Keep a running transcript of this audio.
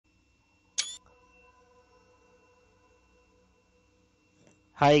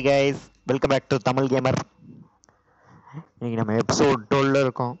Hi guys, welcome back to TamilGameR. இன்னைக்கு நம்ம episode 12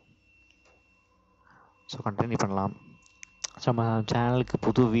 இருக்கோம். ஸோ கண்டினியூ பண்ணலாம். ஸோ நம்ம சேனலுக்கு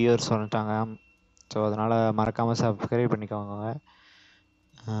புது வியூவர்ஸ் வந்துட்டாங்க. ஸோ அதனால் மறக்காமல் சப்ஸ்கிரைப் பண்ணிக்கோங்க.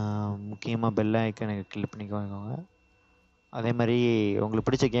 முக்கியமாக பெல் ஐக்கனை கிளிக் பண்ணிக்கோங்க. அதே மாதிரி உங்களுக்கு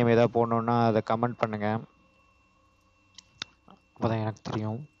பிடிச்ச கேம் ஏதாவது போடணுன்னா அதை கமெண்ட் பண்ணுங்கள். அப்போ தான் எனக்கு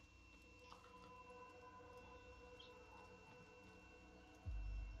தெரியும்.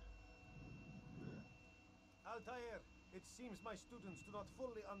 Altair, it seems my students do not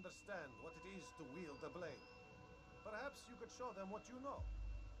fully understand what it is to wield the blade. Perhaps you could show them what you know.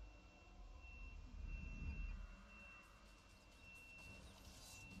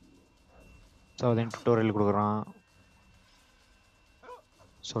 So அதையும் டுட்டோரியல் கொடுக்குறான்.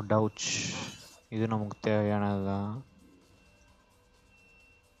 ஸோ டவுச் இது நமக்கு தேவையானது தான்.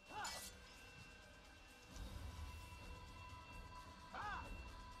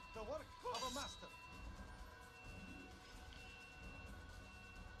 The work of a master.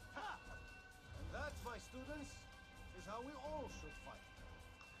 And that, my students, is how we all should fight.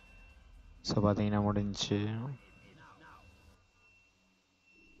 So பார்த்தீங்கன்னா முடிஞ்சு.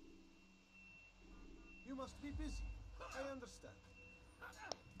 You must be busy. I understand.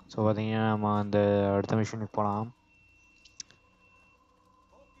 So பார்த்தீங்கன்னா நம்ம அந்த அடுத்த மிஷினுக்கு போகலாம்.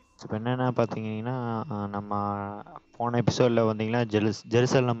 ஸோ இப்போ என்னென்ன பார்த்தீங்கன்னா நம்ம போன எபிசோடில் வந்தீங்கன்னா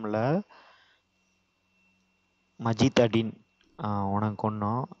ஜெருசலமில் மஜித் அடின் உனக்கு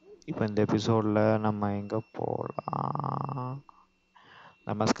கொன்னோம். இப்போ இந்த எபிசோடில் நம்ம எங்கே போகலாம்?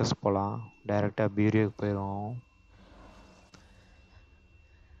 டமாஸ்கஸ் போகலாம். டைரெக்டாக பியூரியோக்கு போயிடுவோம்.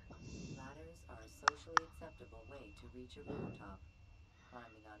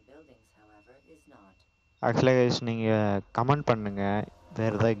 ஆக்சுவலாக நீங்கள் கமெண்ட் பண்ணுங்கள்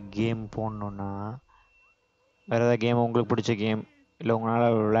வேறு ஏதாவது கேம் போடணுன்னா, வேறு ஏதாவது கேம் உங்களுக்கு பிடிச்ச கேம் இல்லை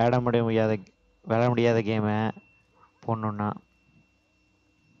உங்களால் விளையாட முடியாத கேமை போடணுன்னா.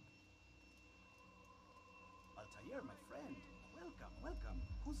 Altair, my friend, welcome.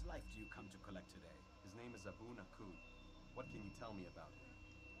 Whose life do you come to collect today? His name is Abu Nakud. What can you tell me about him?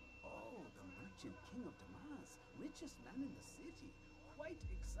 Oh, the merchant king of Damas, richest man in the city. Quite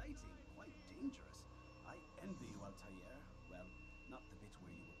exciting, quite dangerous. I envy you, Altair. Well, not the bit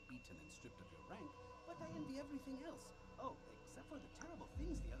where you were beaten and stripped of your rank, but I envy everything else. Oh, except for the terrible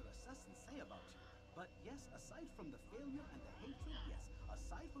things the other assassins say about you. But yes, aside from the failure and the hatred, yes,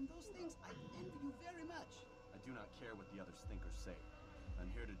 aside from those things, I envy you very much. I do not care what the others think or say.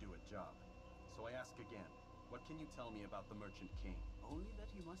 I'm here to do a job. So I ask again, what can you tell me about the Merchant King? Only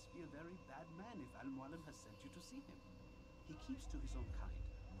that he must be a very bad man if Al-Mualim has sent you to see him. He keeps to his own kind,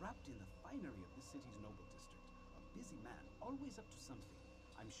 wrapped in the finery of this city's noble district. A busy man, always up to something.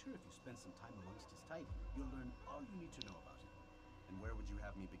 I'm sure if you spend some time amongst his tidy, you'll learn all you need to know about him. And where would you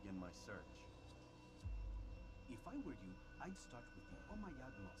have me begin my search? If I were you, I'd start with the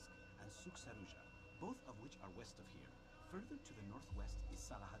Umayyad Mosque and Souk Saruja, both of which are west of here. Further to the northwest is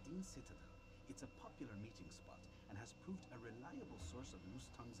Salahaddin Citadel. It's a popular meeting spot and has proved a reliable source of loose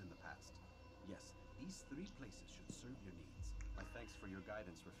tongues in the past. Yes, these three places should serve your needs. My thanks for your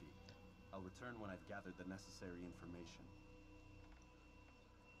guidance, Rafiq. I'll return when I've gathered the necessary information.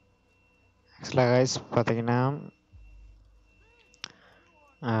 ஆக்சுவலாக guys பார்த்தீங்கன்னா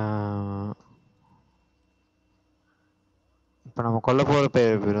இப்போ நம்ம கொல்ல போகிற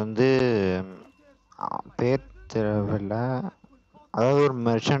பேர் வந்து பேர் தேவையில்ல. அதாவது ஒரு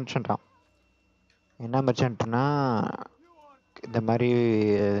மெர்ச்சன்ட்டான். என்ன மெர்ச்சன்ட்னா இந்த மாதிரி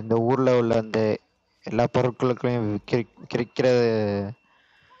இந்த ஊரில் உள்ள அந்த எல்லா பொருட்களுக்களையும்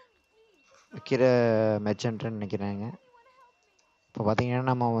விற்கிற மெர்ச்சன்ட்னு நினைக்கிறாங்க. இப்போ பார்த்தீங்கன்னா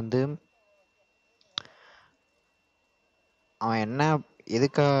நம்ம வந்து அவன் என்ன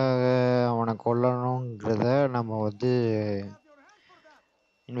எதுக்காக அவனை கொல்லணுங்கிறத நம்ம வந்து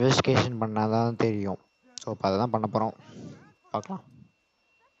இன்வெஸ்டிகேஷன் பண்ணால் தான் தெரியும். ஸோ இப்போ அதை தான் பண்ண போகிறோம். பார்க்கலாம்.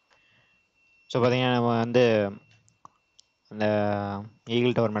 ஸோ பார்த்தீங்கன்னா நம்ம வந்து அந்த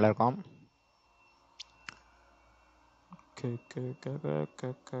ஈகிள் டவர் மேலே இருக்கோம்.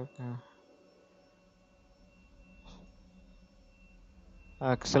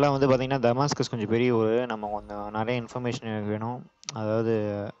 ஆக்சுவலாக வந்து பார்த்திங்கன்னா டமாஸ்கஸ் கொஞ்சம் பெரிய ஊர். நம்ம கொஞ்சம் நிறைய இன்ஃபர்மேஷன் எனக்கு வேணும். அதாவது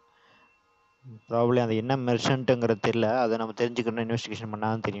ப்ராப்ளி அது என்ன மெர்ச்சன்ட்டுங்கிறது தெரியல. அதை நம்ம தெரிஞ்சுக்கணும், இன்வெஸ்டிகேஷன்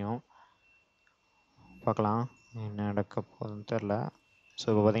பண்ணால் தான் தெரியும். பார்க்கலாம் என்ன நடக்க போகுதுன்னு தெரில. ஸோ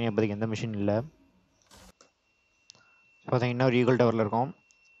இப்போ பார்த்திங்கன்னா இப்போதைக்கு எந்த மிஷின் இல்லை. பார்த்தீங்கன்னா ஒரு ஈகிள் டவரில் இருக்கும்.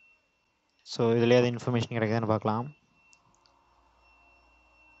 ஸோ இதில் ஏதாவது இன்ஃபர்மேஷன் கிடைக்குதுன்னு பார்க்கலாம்.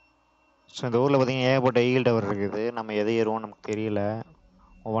 ஸோ இந்த ஊரில் பார்த்திங்கன்னா ஏகப்பட்ட ஈகிள் டவர் இருக்குது. நம்ம எதை ஏறுவோம் நமக்கு தெரியல.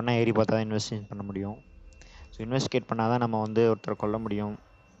 ஒவ்வொன்றா ஏறி பார்த்தா தான் இன்வெஸ்டிகேட் பண்ண முடியும். ஸோ இன்வெஸ்டிகேட் பண்ணால் தான் நம்ம வந்து ஒருத்தரை கொல்ல முடியும்.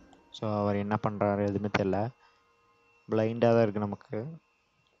 ஸோ அவர் என்ன பண்ணுறாரு எதுவுமே தெரில, பிளைண்டாக தான் இருக்குது நமக்கு.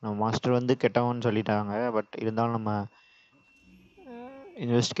 நம்ம மாஸ்டர் வந்து கெட்டவன்னு சொல்லிட்டாங்க, பட் இருந்தாலும் நம்ம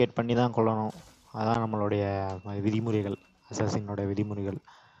இன்வெஸ்டிகேட் பண்ணி தான் கொள்ளணும். அதான் நம்மளுடைய விதிமுறைகள், அசாசினோட விதிமுறைகள்.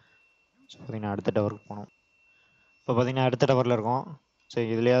 ஸோ பார்த்திங்கன்னா அடுத்த டவருக்கு போகணும். இப்போ பார்த்திங்கன்னா அடுத்த டவரில் இருக்கோம். ஸோ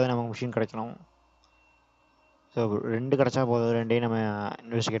இதுலேயாவது நமக்கு மிஷின் கிடைக்கணும். ஸோ 2 கிடச்சா போதும், 2ஐயும் நம்ம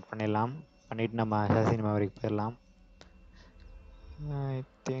இன்வெஸ்டிகேட் பண்ணிடலாம். பண்ணிவிட்டு நம்ம அசாசின் மேவரிக் போயிடலாம். ஐ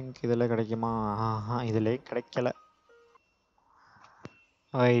திங்க் இதில் கிடைக்குமா? இதில் கிடைக்கல.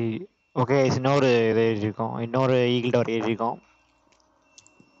 ஓகே, இன்னொரு இது ஏறியிருக்கோம், இன்னொரு ஈகிள் டவர் ஏறியிருக்கோம்.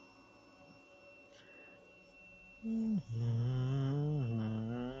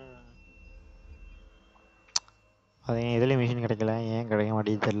 அது எதுலேயும் மிஷின் கிடைக்கல, ஏன் கிடைக்க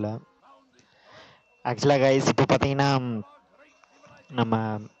மாட்டேங்குது தெரில. ஆக்சுவலாக கைஸ் இப்போ பார்த்தீங்கன்னா நம்ம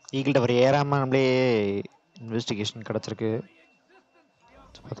ஈகிள் டவர் ஏறாமல் நம்மளே இன்வெஸ்டிகேஷன் கிடச்சிருக்கு.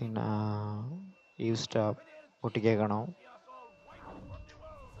 பார்த்தீங்கன்னா யூஸ்டாப் போட்டு கேட்கணும்,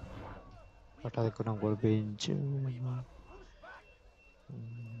 பட் அதுக்கு நமக்கு ஒரு பெஞ்சு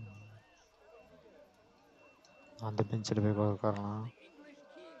அந்த பெஞ்சில் போய் உட்காரலாம்.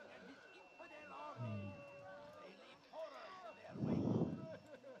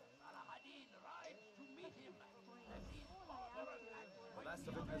 The last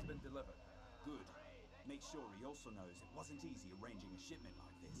of it has been delivered. Good. Make sure he also knows it wasn't easy arranging a shipment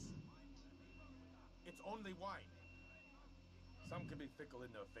like this. It's only wine. Some can be fickle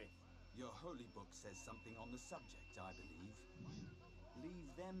in their faith. Your holy book says something on the subject, I believe. Leave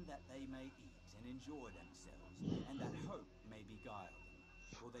them that they may eat and enjoy themselves, and that hope may beguile them,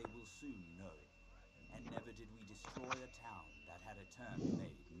 for they will soon know. And never did we destroy a town that had a term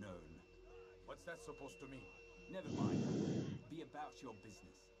made known. What's that supposed to mean? Never mind. Be about your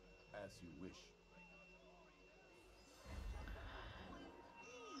business. As you wish.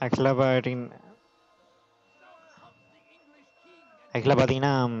 ஆக்சுவலாக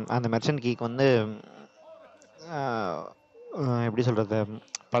பார்த்தீங்கன்னா அந்த merchant கீக்கு வந்து எப்படி சொல்கிறது,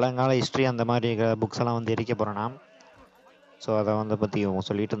 பழங்கால history அந்த மாதிரி books எல்லாம் வந்து எரிக்க போகிறேன்னா. ஸோ அதை வந்து பற்றி அவங்க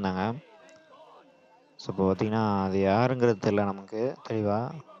சொல்லிட்டு இருந்தாங்க. ஸோ இப்போ பார்த்தீங்கன்னா அது யாருங்கிறது தெரியல நமக்கு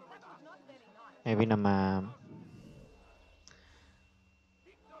தெளிவாக. மேபி நம்ம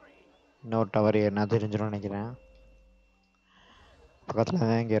இன்னொரு டவர் என்ன தெரிஞ்சிடும்னு நினைக்கிறேன். பக்கத்தில்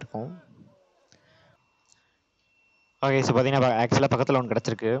தான் இங்கே இருக்கும். ஓகே, ஸோ பார்த்தீங்கன்னா ஆக்சுவலாக பக்கத்தில் ஒன்று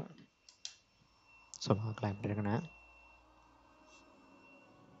கிடச்சிருக்கு. ஸோ பார்க்கலாம் எப்படி இருக்குன்னு.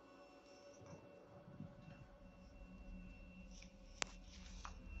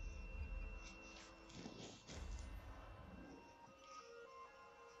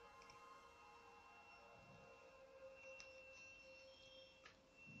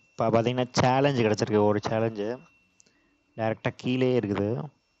 இப்போ பார்த்தீங்கன்னா சேலஞ்சு கிடச்சிருக்கு, ஒரு சேலஞ்சு டேரெக்டாக கீழே இருக்குது.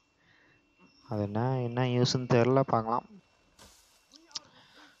 அது என்ன யூஸ்ன்னு தெரில, பார்க்கலாம்.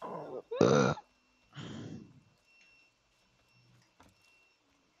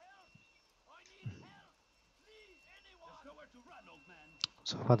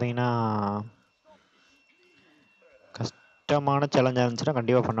 ஸோ பார்த்தீங்கன்னா கஷ்டமான சேலஞ்சாக இருந்துச்சுன்னா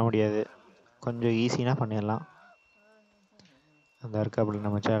கண்டிப்பாக பண்ண முடியாது, கொஞ்சம் ஈஸினா பண்ணிடலாம். அந்த இருக்கு அப்படி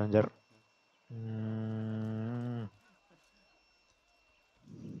நம்ம challenger.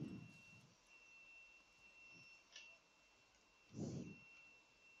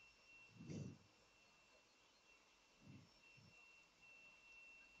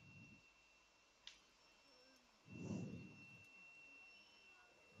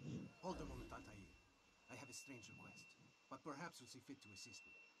 Hold a moment, Altair. I have a strange request, but perhaps you'll see fit to assist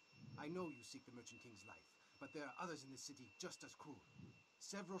me. I know you seek the Merchant King's life, but there are others in the city just as cruel.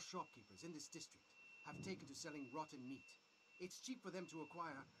 Several shopkeepers in this district have taken to selling rotten meat. It's cheap for them to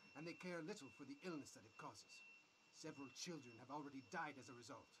acquire, and they care little for the illness that it causes. Several children have already died as a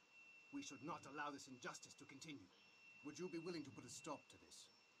result. We should not allow this injustice to continue. Would you be willing to put a stop to this?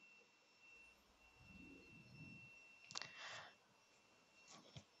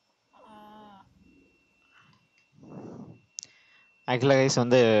 ஆக்சுவலாக guys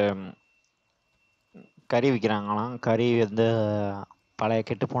வந்து கறி விற்கிறாங்களாம். கறி வந்து பழைய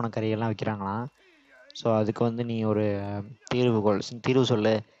கெட்டுப்போன கறியெல்லாம் விற்கிறாங்களாம். So அதுக்கு வந்து நீ ஒரு தீர்வு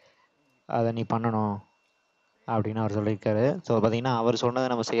சொல்லு, அதை நீ பண்ணணும் அப்படின்னு அவர் சொல்லியிருக்காரு. ஸோ பார்த்தீங்கன்னா அவர் சொன்னதை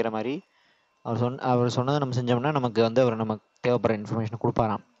நம்ம செய்கிற மாதிரி, அவர் சொன்னதை நம்ம செஞ்சோம்னா நமக்கு வந்து அவர் நமக்கு தேவைப்படுற இன்ஃபர்மேஷனை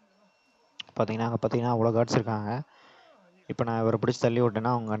கொடுப்பாராம். பார்த்தீங்கன்னா அவ்வளோ கார்ட்ஸ் இருக்காங்க. இப்போ நான் இவரை பிடிச்சி தள்ளி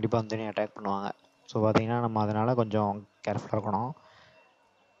விட்டேன்னா அவங்க கண்டிப்பாக வந்து அட்டாக் பண்ணுவாங்க. ஸோ பார்த்தீங்கன்னா நம்ம அதனால் கொஞ்சம் கேர்ஃபுல்லாக இருக்கணும்.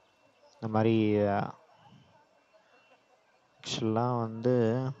 இந்த மாதிரி ஆக்சுவலாக வந்து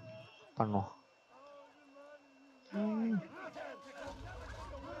பண்ணுவோம்.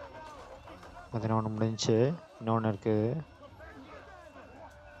 பார்த்தீங்கன்னா ஒன்று முடிஞ்சிச்சு, இன்னொன்று இருக்குது.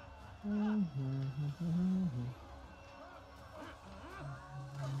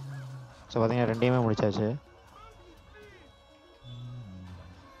 ஸோ பார்த்தீங்கன்னா ரெண்டையுமே முடிச்சாச்சு.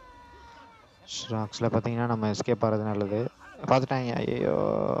 ஆக்சுவலாக பார்த்தீங்கன்னா நம்ம எஸ்கேப் ஆகிறது நல்லது. பார்த்துட்டாங்க, ஐயோ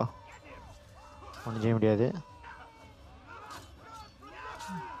ஒன்றும் செய்ய முடியாது.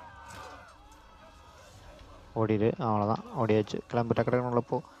 ஓடிடு, அவ்வளோதான், ஓடியாச்சு. கிளம்பு, டக்கு டக்குனு உள்ள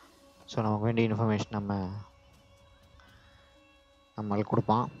போ. ஸோ நமக்கு வேண்டிய இன்ஃபர்மேஷன் நம்மளுக்கு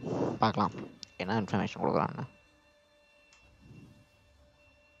கொடுப்பான். பார்க்கலாம் என்ன information கொடுக்குறான்னு.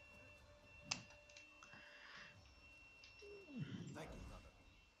 Thank you, brother.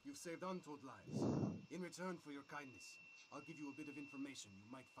 You've saved untold lives. In return for your kindness, I'll give you a bit of information you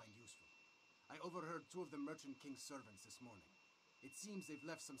might find useful. I overheard 2 of the Merchant King's servants this morning. It seems they've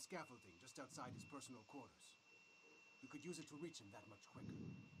left some scaffolding just outside his personal quarters. You could use it to reach him that much quicker.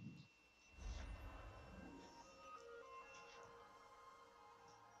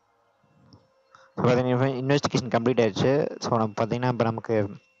 So பார்த்தீங்கன்னா investigation complete ஆயிடுச்சு. So நம்ம பார்த்தீங்கன்னா இப்போ நமக்கு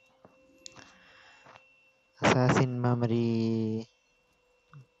assassin memory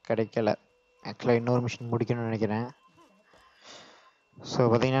கிடைக்கல. ஆக்சுவலாக இன்னொரு machine முடிக்கணும்னு நினைக்கிறேன். ஸோ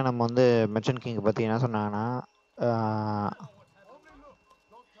பார்த்தீங்கன்னா நம்ம வந்து மெர்ச்சன்ட் கிங் பற்றி என்ன சொன்னாங்கன்னா,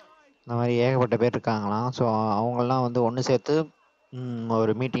 இந்த மாதிரி ஏகப்பட்ட பேர் இருக்காங்களாம். ஸோ அவங்களாம் வந்து ஒன்று சேர்த்து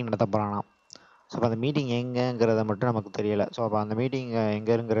ஒரு மீட்டிங் நடத்த போகிறாங்களாம். ஸோ அப்போ அந்த மீட்டிங் எங்கேங்கிறத மட்டும் நமக்கு தெரியலை. ஸோ அப்போ அந்த மீட்டிங்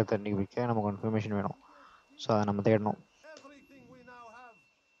எங்கேங்கிறத தெரிஞ்சுக்க நமக்கு இன்ஃபர்மேஷன் வேணும். ஸோ அதை நம்ம தேடணும்.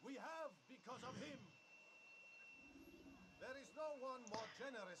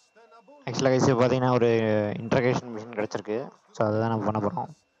 ஆக்சுவலாக கைஸ் பார்த்தீங்கன்னா ஒரு இன்ட்ரகேஷன் மிஷின் கிடச்சிருக்கு. ஸோ அதுதான் நம்ம பண்ண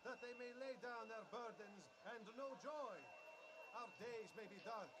போகிறோம்.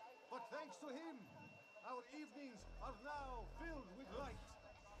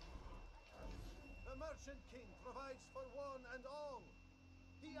 The Merchant King provides for one and all.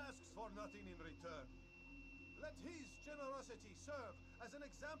 He asks for nothing in return. Let his generosity serve as an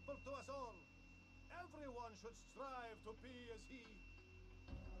example to us all. Everyone should strive to be as he.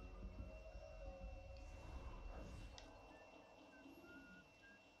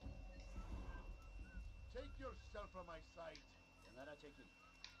 Take yourself from my sight.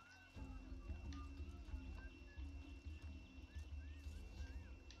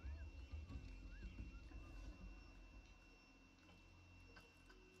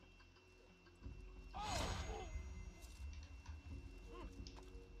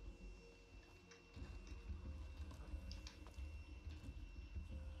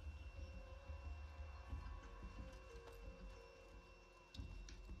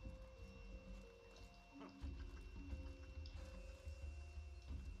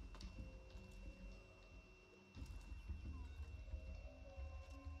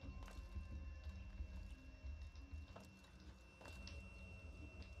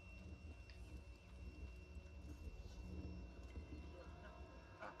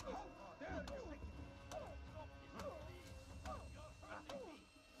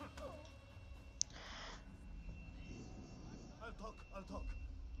 I'll talk.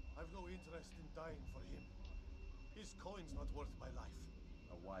 I've no interest in dying for him. His coin's not worth my life.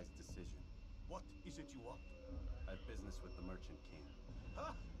 A wise decision. What is it you want? I've business with the Merchant King.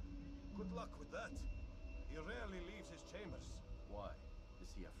 Huh? Good luck with that. He rarely leaves his chambers. Why?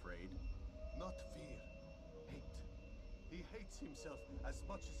 Is he afraid? Not fear. Hate. He hates himself as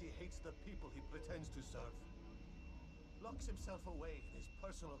much as he hates the people he pretends to serve. Locks himself away in his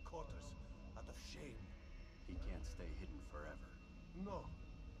personal quarters out of shame. He can't stay hidden forever. No.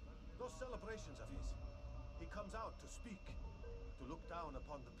 Those celebrations of his. He comes out to speak, to look down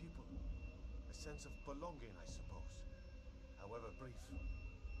upon the people. A sense of belonging, I suppose. However brief.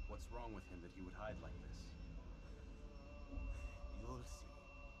 What's wrong with him that he would hide like this? You'll see.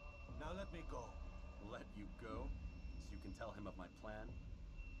 Now let me go. Let you go? So you can tell him of my plan?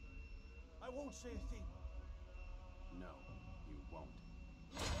 I won't say a thing. No, you won't.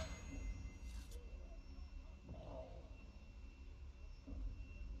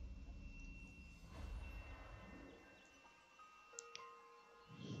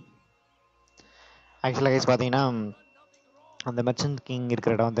 ஆக்சுவலாக guys பார்த்தீங்கன்னா அந்த merchant king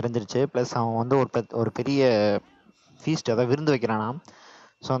இருக்கிற இடம் தெரிஞ்சிருச்சு. Plus அவன் வந்து ஒரு பெரிய ஃபீஸ்ட், அதாவது விருந்து வைக்கிறானாம்.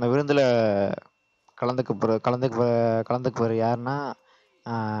 ஸோ அந்த விருந்தில் கலந்துக்கு யாருன்னா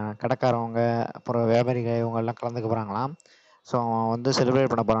கடைக்காரவங்க, அப்புறம் வியாபாரிகள், இவங்கெல்லாம் கலந்துக்க போகிறாங்களாம். ஸோ அவன் வந்து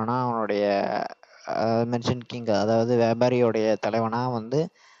செலிப்ரேட் பண்ண போகிறான்னா அவனுடைய மெர்ச்சன்ட் கிங், அதாவது வியாபாரியோடைய தலைவனாக வந்து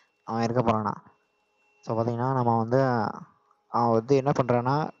அவன் இருக்க போகிறானா. ஸோ பார்த்திங்கன்னா நம்ம வந்து அவன் வந்து என்ன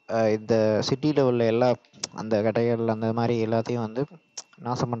பண்ணுறான்னா இந்த சிட்டியில் உள்ள எல்லா அந்த கடைகள் அந்த மாதிரி எல்லாத்தையும் வந்து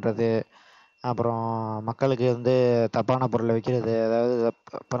நாசம் பண்ணுறது, அப்புறம் மக்களுக்கு வந்து தப்பான பொருளை விற்கிறது, அதாவது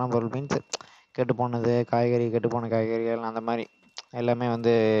தப்பான பொருள் மீன்ஸ் கெட்டு போனது காய்கறி, கெட்டு போன காய்கறிகள் அந்த மாதிரி எல்லாமே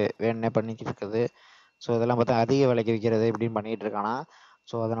வந்து வேணுன்னே பண்ணிக்கிட்டு இருக்குது. ஸோ இதெல்லாம் பார்த்தா அதிக விலைக்கு விற்கிறது இப்படின்னு பண்ணிகிட்டு இருக்கானா.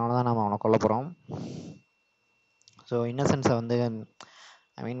 ஸோ அதனால தான் நம்ம அவனை கொல்ல போகிறோம். ஸோ இன்னசென்ஸை வந்து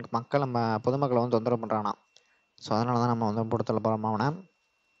ஐ மீன் மக்களை பொதுமக்களை வந்து தொந்தரவு பண்ணுறானா. ஸோ அதனால தான் நம்ம வந்து போட்டு தள்ள போகிறோம் அவனை.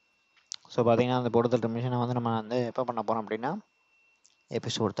 ஸோ பார்த்தீங்கன்னா அந்த போட்டு தள்ளுற மிஷினை வந்து நம்ம வந்து எப்போ பண்ண போகிறோம் அப்படின்னா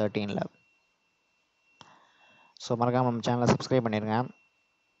எபிசோட் 13. ஸோ மறக்காமல் நம்ம சேனலை சப்ஸ்கிரைப் பண்ணிடுங்க,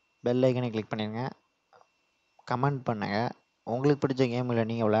 பெல் ஐக்கனை கிளிக் பண்ணிடுங்க, கமெண்ட் பண்ணுங்கள். உங்களுக்கு பிடிச்ச கேம் இல்லை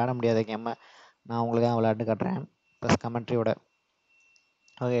நீங்கள் விளையாட முடியாத கேமை நான் உங்களுக்காக விளையாட்டு காட்டுறேன் plus கமெண்ட்ரியோட.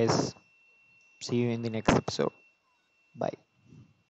 Okay, see you in the next episode. Bye.